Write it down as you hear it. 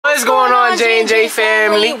is going on, J&J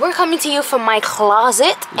family? We're coming to you from my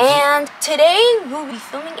closet, and today we'll be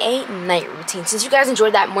filming a night routine. Since you guys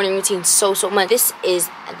enjoyed that morning routine so much, this is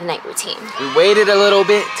the night routine. We waited a little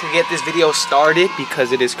bit to get this video started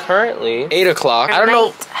because it is currently 8 o'clock. I don't know.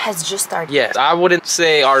 Night has just started. Yes, I wouldn't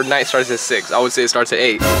say our night starts at 6. I would say it starts at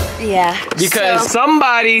 8. Yeah. Because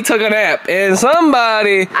somebody took a nap and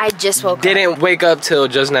somebody I just woke up. Didn't wake up till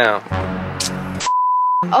just now.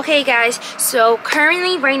 Okay guys, so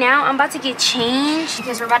currently right now I'm about to get changed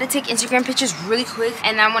because we're about to take Instagram pictures really quick,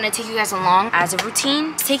 and I want to take you guys along as a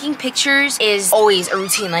routine. Taking pictures is always a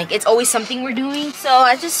routine, like it's always something we're doing, so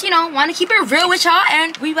I just, you know, want to keep it real with y'all,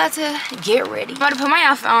 and we about to get ready. I'm about to put my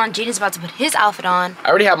outfit on. Jaden's about to put his outfit on. I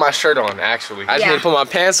already have my shirt on, actually. I just need to put my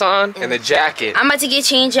pants on and the jacket. I'm about to get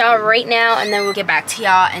changed y'all right now, and then we'll get back to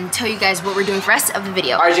y'all and tell you guys what we're doing for the rest of the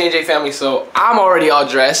video. All right, J&J family, so I'm already all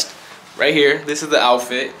dressed. Right here, this is the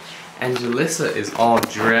outfit. And Jalissa is all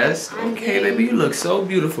dressed. Okay, baby, you look so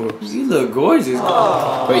beautiful. You look gorgeous.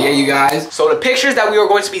 Aww. But yeah, you guys. So the pictures that we are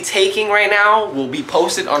going to be taking right now will be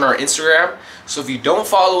posted on our Instagram. So if you don't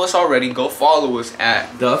follow us already, go follow us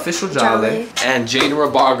at The Official Jale and Jaden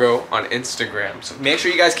Rabago on Instagram. So make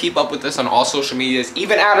sure you guys keep up with us on all social medias.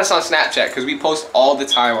 Even add us on Snapchat, because we post all the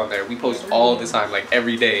time on there. We post all the time, like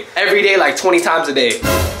every day. Every day, like 20 times a day.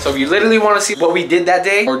 So if you literally want to see what we did that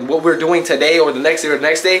day, or what we're doing today, or the next day, or the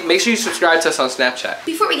next day, make sure you subscribe to us on Snapchat.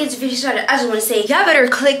 Before we get to the video started, I just want to say, y'all better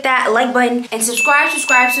click that like button and subscribe.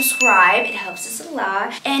 It helps us a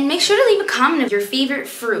lot. And make sure to leave a comment of your favorite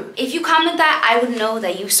fruit. If you comment that, I would know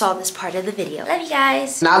that you saw this part of the video. Love you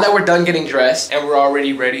guys. Now that we're done getting dressed and we're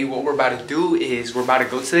already ready, what we're about to do is we're about to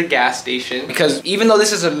go to the gas station, because even though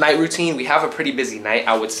this is a night routine, we have a pretty busy night,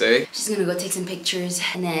 I would say. Just gonna go take some pictures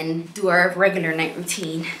and then do our regular night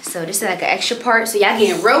routine. So this is like an extra part, so y'all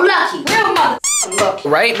getting real lucky. Real lucky.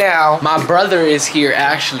 Right now, my brother is here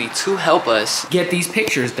actually to help us get these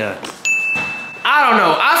pictures done. I don't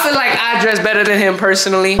know. I feel like I dress better than him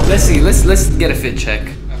personally. Let's see. Let's get a fit check.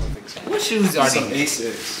 What shoes are these?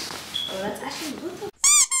 Asics. Oh, that's actually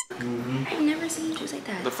good. I've never seen shoes like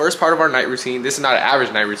that. The first part of our night routine, this is not an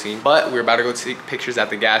average night routine, but we're about to go take pictures at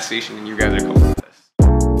the gas station, and you guys are coming with us.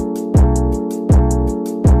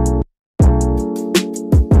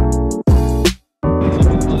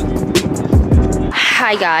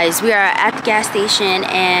 Hi guys, we are at the gas station,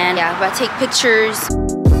 and yeah, we're about to take pictures.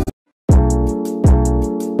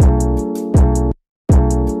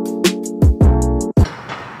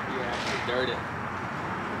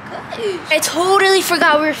 I totally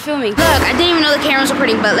forgot we were filming. Look, I didn't even know the camera was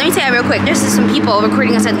recording, but let me tell you real quick, there's just some people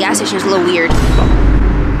recording us at the gas station. It's a little weird.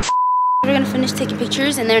 We're gonna finish taking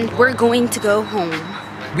pictures, and then we're going to go home.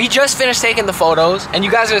 We just finished taking the photos, and you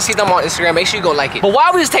guys are gonna see them on Instagram. Make sure you go like it. But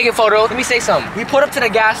while we was taking photos, let me say something. We put up to the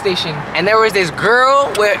gas station, and there was this girl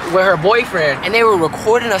with her boyfriend, and they were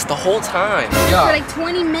recording us the whole time. Yeah. For like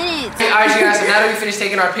 20 minutes. All right, you guys, so now that we finished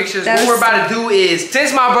taking our pictures, what we're about to do is,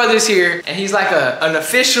 since my brother's here, and he's like an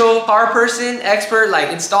official car person, expert,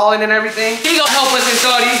 like installing and everything, he gonna help us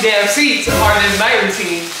install these damn seats as part of this night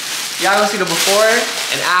routine. Y'all gonna see the before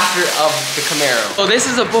and after of the Camaro. So this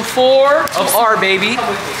is a before of our baby.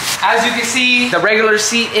 As you can see, the regular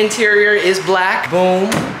seat interior is black. Boom.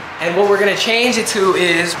 And what we're gonna change it to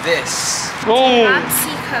is this. Boom. Top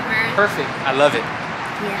seat cover. Perfect. I love it.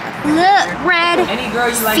 Yeah. Look, red. Any girl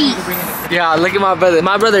you like, you can bring it. Yeah, look at my brother.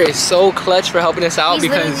 My brother is so clutch for helping us out,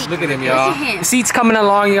 because look at him, y'all. The seat's coming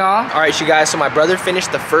along, y'all. All right, you guys, so my brother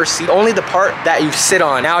finished the first seat, only the part that you sit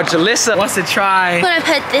on. Now, Jalissa wants to try. I'm gonna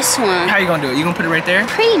put this one. How you gonna do it? You gonna put it right there?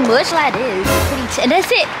 Pretty much like this. And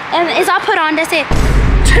that's it. And it's all put on, that's it.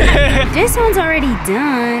 This one's already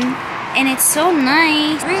done, and it's so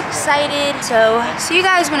nice. We're excited. So you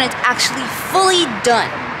guys when it's actually fully done.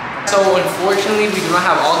 So unfortunately, we do not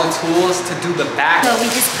have all the tools to do the back. So we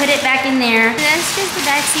just put it back in there. That's just the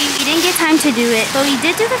back seat. We didn't get time to do it, but we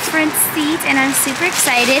did do the front seat, and I'm super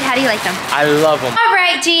excited. How do you like them? I love them. All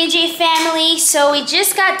right, J&J family. So we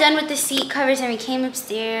just got done with the seat covers, and we came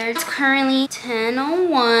upstairs. It's currently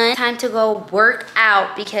 10:01. Time to go work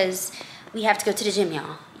out because we have to go to the gym,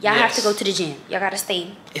 y'all. Y'all have to go to the gym. Y'all gotta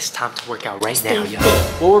stay. It's time to work out right now, y'all.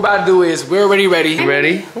 What we're about to do is, we're already ready. You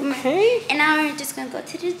ready? Okay. And now we're just gonna go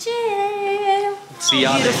to the gym. See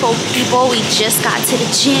y'all. Beautiful people, we just got to the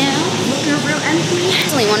gym. Looking real empty.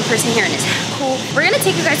 There's only one person here, and it's cool. We're gonna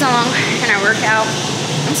take you guys along in our workout.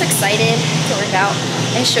 I'm so excited to work out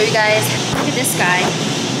and show you guys. Look at this guy.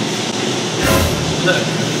 Look.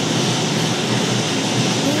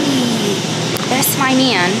 Hey, that's my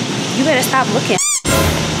man. You better stop looking.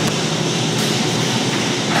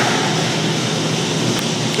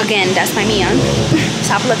 Again, that's my man.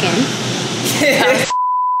 Stop looking.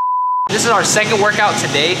 This is our second workout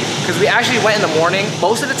today because we actually went in the morning.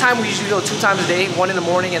 Most of the time we usually go 2 times a day, one in the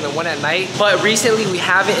morning and then one at night. But recently we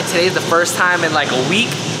haven't, and today's the first time in like a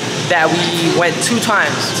week that we went 2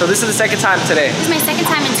 times. So this is the second time today. This is my second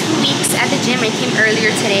time in 2 weeks at the gym. I came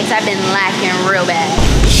earlier today because I've been lacking real bad.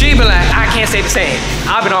 She been like, I can't say the same.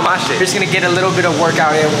 I've been on my shit. We're just gonna get a little bit of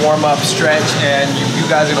workout in, warm up, stretch, and you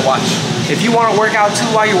guys are gonna watch. If you wanna work out too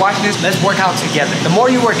while you're watching this, let's work out together. The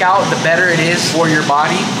more you work out, the better it is for your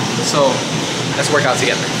body. So let's work out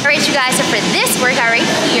together. All right, you guys, so for this workout right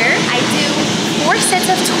here, I do 4 sets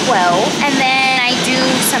of 12, and then I do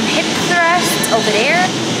some hip thrusts over there,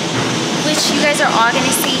 which you guys are all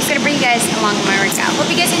gonna see. It's gonna bring you guys along with my workout. Hope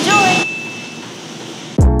you guys enjoy.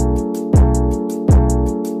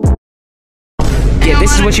 Yeah,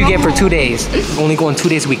 this is what you get for 2 days. Only going 2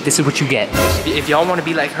 days a week. This is what you get. If y'all want to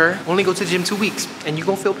be like her, only go to the gym 2 weeks and you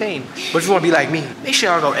gonna feel pain. But if you want to be like me, make sure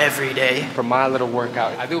y'all go every day for my little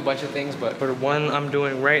workout. I do a bunch of things, but for the one I'm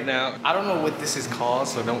doing right now, I don't know what this is called,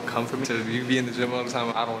 so don't come for me. So if you be in the gym all the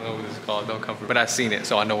time, I don't know what this is called. Don't come for me. But I've seen it,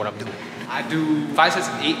 so I know what I'm doing. I do 5 sets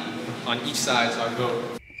of 8 on each side, so I go.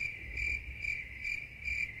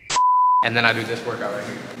 And then I do this workout right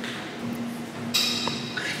here.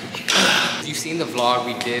 If you've seen the vlog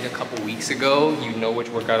we did a couple weeks ago, you know which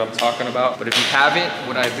workout I'm talking about. But if you haven't,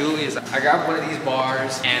 what I do is I grab one of these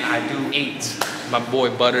bars and I do 8. My boy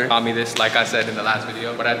Butter taught me this, like I said in the last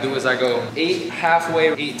video. What I do is I go 8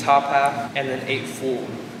 halfway, 8 top half, and then 8 full.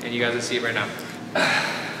 And you guys will see it right now.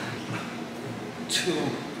 2,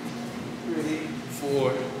 3,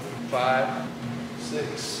 4, 5,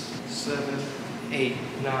 6, 7, 8.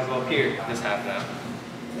 Now I go up here. This half now.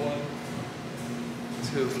 1,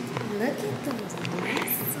 2. Look at those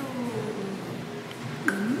muscles.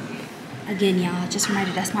 Again, y'all, just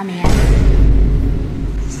reminded that's my man.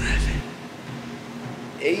 7,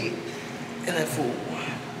 8, and then 4.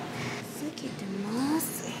 Look at the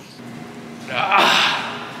muscles.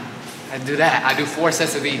 I do that. I do 4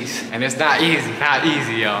 sets of these. And it's not easy,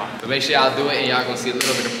 y'all. So make sure y'all do it and y'all gonna see a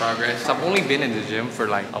little bit of progress. So I've only been in the gym for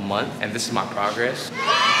like a month and this is my progress.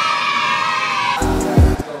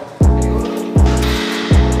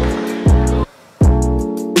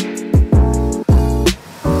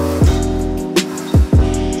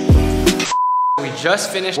 We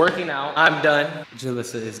just finished working out. I'm done.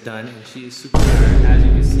 Jalissa is done and she is super tired, as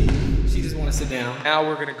you can see. She just wanna sit down. Now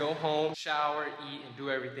we're gonna go home, shower, eat, and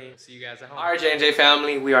do everything. See you guys at home. All right, J&J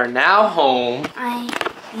family, we are now home. I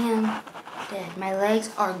am dead. My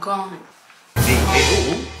legs are gone.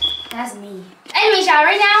 That's me. Anyways, y'all,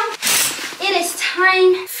 right now, it is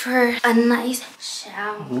time for a nice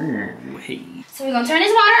shower. Ooh, hey. So we're gonna turn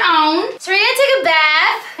this water on. So we're gonna take a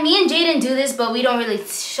bath. Me and Jaden do this, but we don't really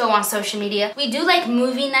show on social media. We do like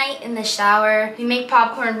movie night in the shower. We make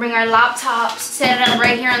popcorn, bring our laptops, set it up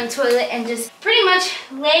right here on the toilet, and just pretty much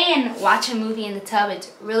lay and watch a movie in the tub. It's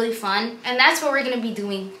really fun. And that's what we're gonna be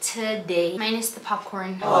doing today. Minus the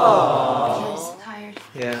popcorn. Because I'm tired.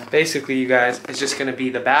 Yeah, basically you guys, it's just gonna be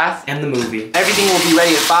the bath and the movie. Everything will be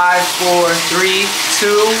ready in 5, 4, 3,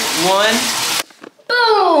 2, 1.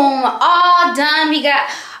 Boom! All done. We got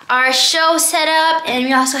our show set up and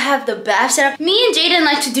we also have the bath set up. Me and Jaden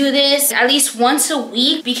like to do this at least once a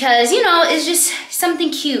week because, you know, it's just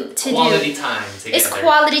something cute to do. Quality time together. It's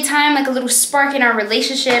quality time, like a little spark in our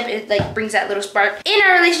relationship. It like brings that little spark in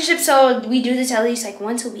our relationship. So we do this at least like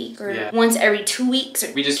once a week or once every 2 weeks.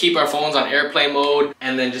 We just keep our phones on airplane mode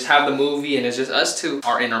and then just have the movie and it's just us two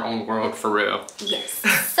are in our own world for real. Yes.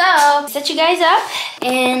 So set you guys up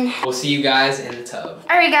and we'll see you guys in the tub.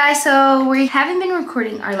 All right guys, so we haven't been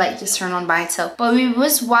recording. Our light just turned on by itself, but we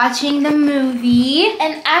was watching the movie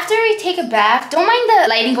and after we take a bath, don't mind the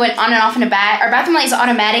lighting going on and off in the bath. Our bathroom light is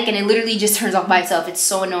automatic and it literally just turns off by itself. It's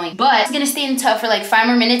so annoying, but it's gonna stay in the tub for like 5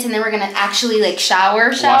 more minutes and then we're gonna actually like shower.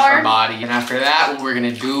 Wash our body, and after that what we're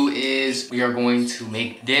gonna do is we are going to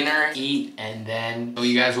make dinner, eat, and then show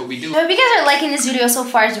you guys what we do. I hope you guys are liking this video so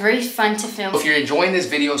far. It's very fun to film. If you're enjoying this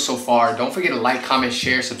video so far, don't forget to like, comment,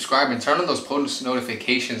 share, subscribe, and turn on those post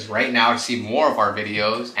notifications right now to see more of our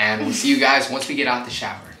videos. And we'll see you guys once we get out the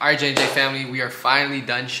shower. All right, J&J family, we are finally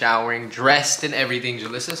done showering, dressed and everything.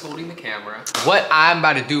 Jalissa's holding the camera. What I'm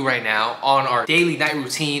about to do right now on our daily night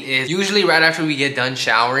routine is usually right after we get done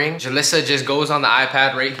showering, Jalissa just goes on the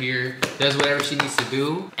iPad right here, does whatever she needs to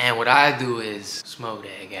do. And what I do is smoke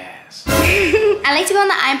that gas. I like to go on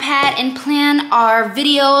the iPad and plan our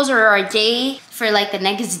videos or our day for like the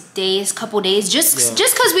next couple days, just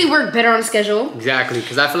because we work better on schedule. Exactly,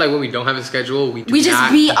 because I feel like when we don't have a schedule, we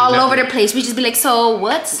just be all over the place. We just be like, so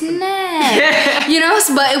what's next? You know,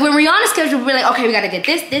 but when we're on a schedule, we're like, okay, we gotta get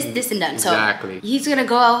this and done. So exactly. He's gonna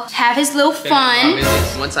go out, have his little fun.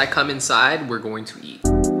 Once I come inside, we're going to eat.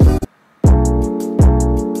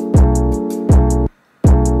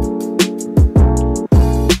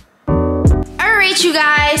 Alright, you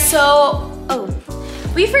guys, so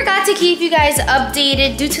we forgot to keep you guys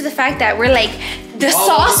updated due to the fact that we're like, the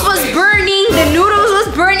sauce was burning, the noodles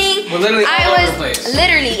was burning. We're literally all over the place.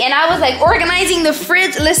 Literally, and I was like organizing the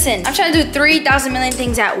fridge. Listen, I'm trying to do 3,000 million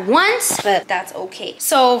things at once, but that's okay.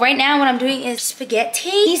 So right now what I'm doing is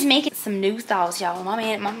spaghetti. He's making some new styles, y'all. My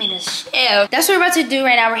man is chef. That's what we're about to do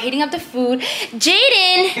right now. We're heating up the food.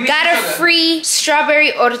 Jaden got a free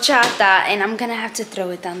strawberry horchata, and I'm gonna have to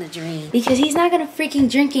throw it down the drain because he's not gonna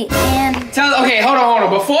freaking drink it. And okay, hold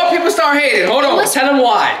on. Before people start hating, hold on. Tell them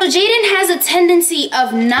why. So Jaden has a tendency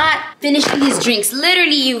of not finishing his drinks.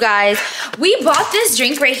 Literally, you guys, we bought this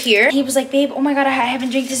drink right here. He was like, babe, oh my god, I haven't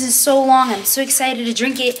drank this in so long. I'm so excited to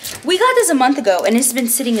drink it. We got this a month ago and it's been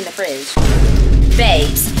sitting in the fridge.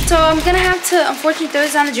 Babes. So I'm gonna have to unfortunately throw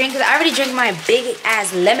this down the drain because I already drank my big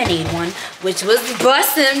ass lemonade one, which was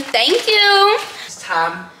bussin'. Thank you. It's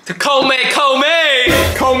time to come.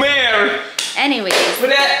 Anyways. What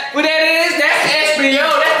that is, that's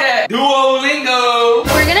Espanol, that's that Duolingo.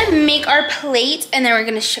 We're gonna make our plate and then we're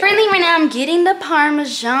gonna show. Currently right now I'm getting the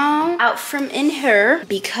Parmesan out from in her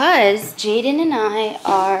because Jaden and I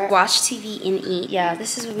are watch TV and eat. Yeah,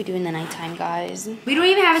 this is what we do in the nighttime, guys. We don't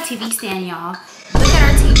even have a TV stand, y'all. Look at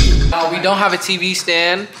our TV. We don't have a TV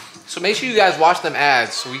stand. So make sure you guys watch them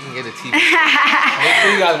ads so we can get a TV. Make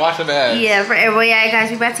sure you guys watch them ads. Yeah, for everybody,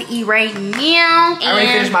 guys, we about to eat right now. I already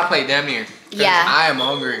finished my plate, damn near. Yeah. I am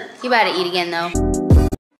hungry. You about to eat again though.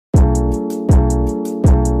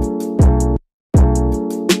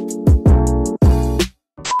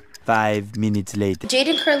 Five minutes later.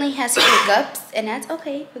 Jaden currently has hiccups, and that's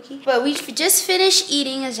okay, Cookie. But we just finished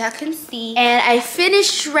eating, as y'all can see. And I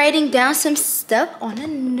finished writing down some stuff on a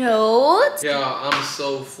note. Yo, I'm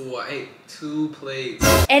so full. I ate 2 plates.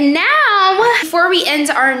 And now, before we end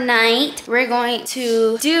our night, we're going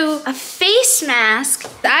to do a face mask.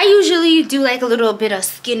 I usually do like a little bit of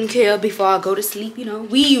skincare before I go to sleep, you know.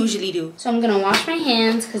 We usually do. So I'm gonna wash my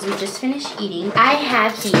hands because we just finished eating. I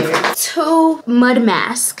have here 2 mud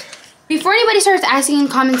masks. Before anybody starts asking in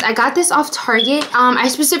comments, I got this off Target. I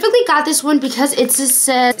specifically got this one because it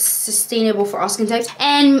says sustainable for all skin types.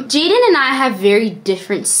 And Jaden and I have very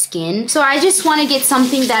different skin. So I just want to get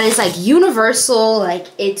something that is like universal, like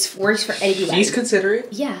it works for everybody. Please consider it.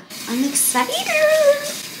 Yeah, I'm excited.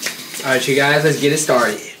 All right, you guys, let's get it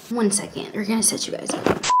started. 1 second, we're gonna set you guys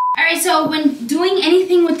up. Alright, so when doing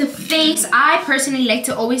anything with the face, I personally like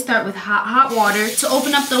to always start with hot water to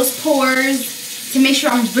open up those pores, to make sure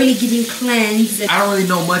I'm really getting cleansed. I don't really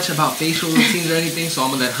know much about facial routines or anything, so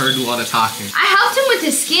I'm gonna let her do all the talking. I helped him with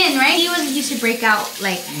his skin, right? He was used to break out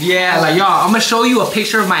like... Yeah, like y'all, I'm gonna show you a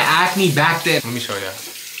picture of my acne back then. Let me show you.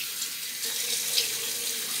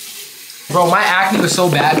 Bro, my acne was so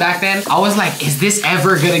bad back then. I was like, is this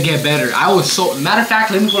ever gonna get better? I was so, matter of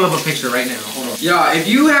fact, let me pull up a picture right now. Hold on. Y'all, if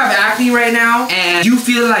you have acne right now and you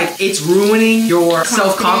feel like it's ruining your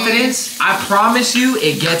self-confidence, I promise you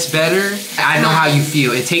it gets better. I know how you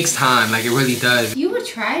feel. It takes time, like it really does. You would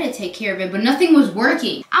try to take care of it, but nothing was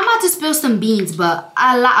working. I'm about to spill some beans, but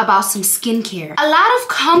a lot about some skincare. A lot of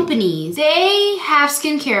companies, they have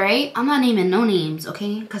skincare, right? I'm not naming no names,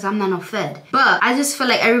 okay? Because I'm not no fed. But I just feel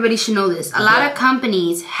like everybody should know this. A lot of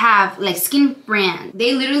companies have like skin brand.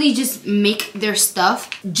 They literally just make their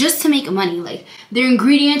stuff just to make money. Like their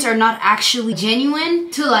ingredients are not actually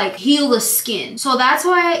genuine to like heal the skin. So that's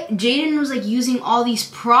why Jaden was like using all these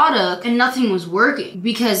products and nothing was working.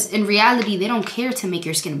 Because in reality, they don't care to make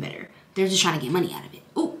your skin better. They're just trying to get money out of it.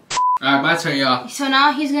 Ooh. Alright, my turn, y'all. So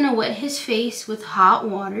now he's gonna wet his face with hot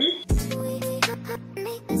water.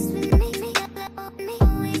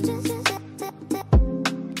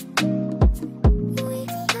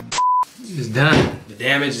 It's done. The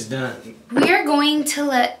damage is done. We are going to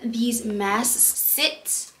let these masks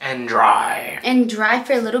sit and dry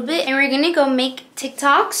for a little bit, and we're gonna go make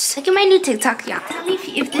TikToks. Look at my new TikTok, y'all. Tell me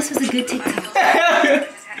if this was a good TikTok.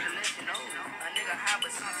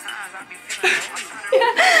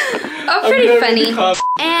 Oh, pretty funny.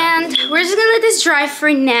 And we're just gonna let this dry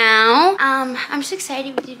for now. I'm so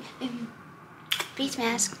excited with the face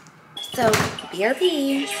mask. So,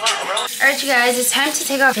 BRB. Alright, you guys, it's time to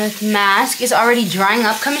take off the mask. It's already drying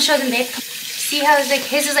up. Come and show them, babe. See how it's like,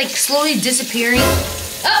 his is like slowly disappearing.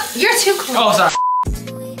 Oh, you're too close. Oh, sorry.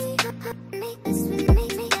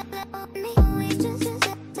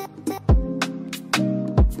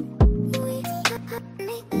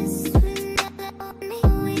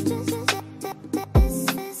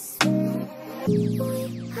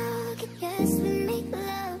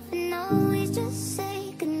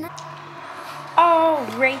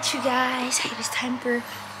 great, you guys. It is time for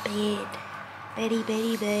bed.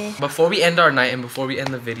 Bed. Before we end our night and before we end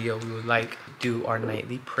the video, we would like to do our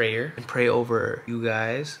nightly prayer and pray over you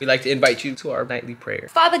guys. We'd like to invite you to our nightly prayer.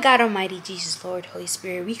 Father God Almighty, Jesus, Lord, Holy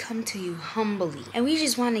Spirit, we come to you humbly. And we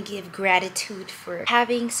just want to give gratitude for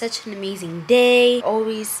having such an amazing day,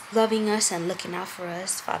 always loving us and looking out for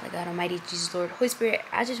us. Father God Almighty, Jesus, Lord, Holy Spirit,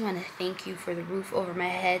 I just want to thank you for the roof over my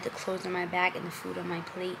head, the clothes on my back, and the food on my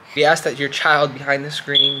plate. We ask that your child behind the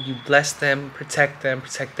screen, you bless them, protect them,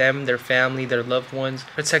 their family, their loved ones,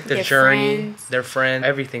 protect their journey, friends. their friends,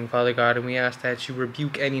 everything, Father God. And we ask that you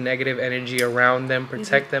rebuke any negative energy around them,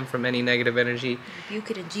 protect them from any negative energy.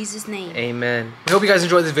 Rebuke it in Jesus' name. Amen. We hope you guys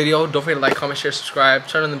enjoyed this video. Don't forget to like, comment, share, subscribe,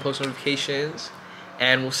 turn on the post notifications,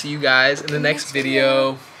 and we'll see you guys in the next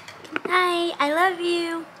video. Good night. I love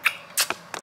you.